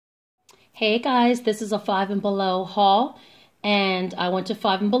Hey guys, this is a Five and Below haul, and I went to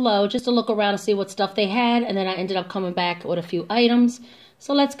Five and Below just to look around and see what stuff they had, and then I ended up coming back with a few items.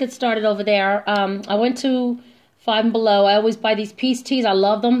 So let's get started over there. I went to Five and Below. I always buy these peace teas. I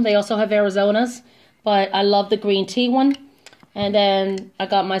love them. They also have Arizonas, but I love the green tea one. And then I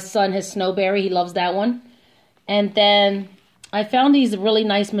got my son his Snowberry. He loves that one. And then I found these really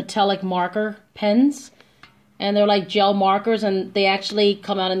nice metallic marker pens. And they're like gel markers, and they actually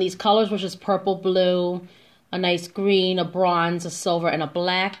come out in these colors, which is purple, blue, a nice green, a bronze, a silver, and a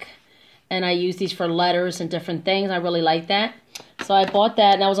black. And I use these for letters and different things. I really like that. So I bought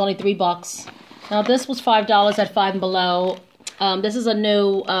that, and that was only $3. Now this was $5 at Five and Below. This is a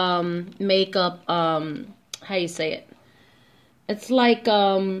new makeup, how you say it? It's like,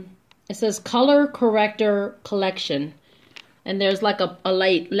 it says Color Corrector Collection. And there's like a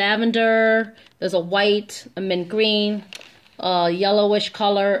light lavender, there's a white, a mint green, a yellowish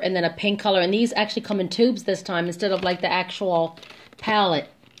color, and then a pink color. And these actually come in tubes this time instead of like the actual palette.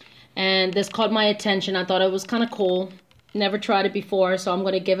 And this caught my attention. I thought it was kind of cool. Never tried it before, so I'm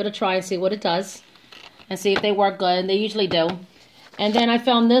going to give it a try and see what it does. And see if they work good, and they usually do. And then I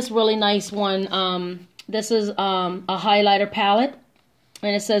found this really nice one. This is a highlighter palette.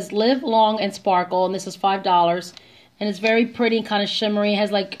 And it says Live Long and Sparkle, and this is $5. And it's very pretty, kind of shimmery. It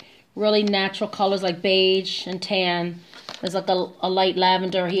has like really natural colors like beige and tan. There's like a light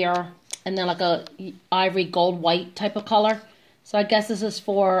lavender here. And then like a ivory gold white type of color. So I guess this is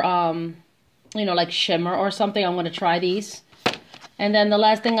for, you know, like shimmer or something. I'm going to try these. And then the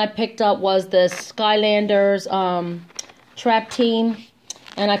last thing I picked up was the Skylanders Trap Team.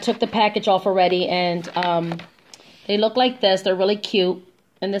 And I took the package off already. And they look like this. They're really cute.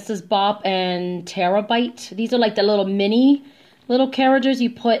 And this is Bop and Terabyte. These are like the little mini little characters you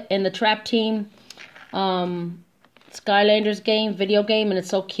put in the Trap Team Skylanders game, video game, and it's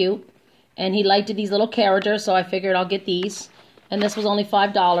so cute. And he liked these little characters, so I figured I'll get these. And this was only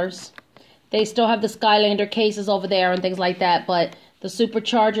 $5. They still have the Skylander cases over there and things like that, but the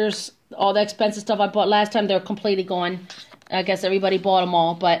superchargers, all the expensive stuff I bought last time, they're completely gone. I guess everybody bought them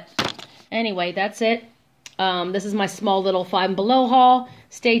all, but anyway, that's it. This is my small little Five and Below haul.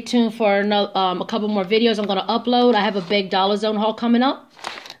 Stay tuned for another, a couple more videos I'm going to upload. I have a big Dollar Zone haul coming up.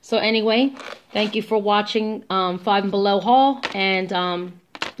 So anyway, thank you for watching Five and Below haul. And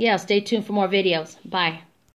yeah, stay tuned for more videos. Bye.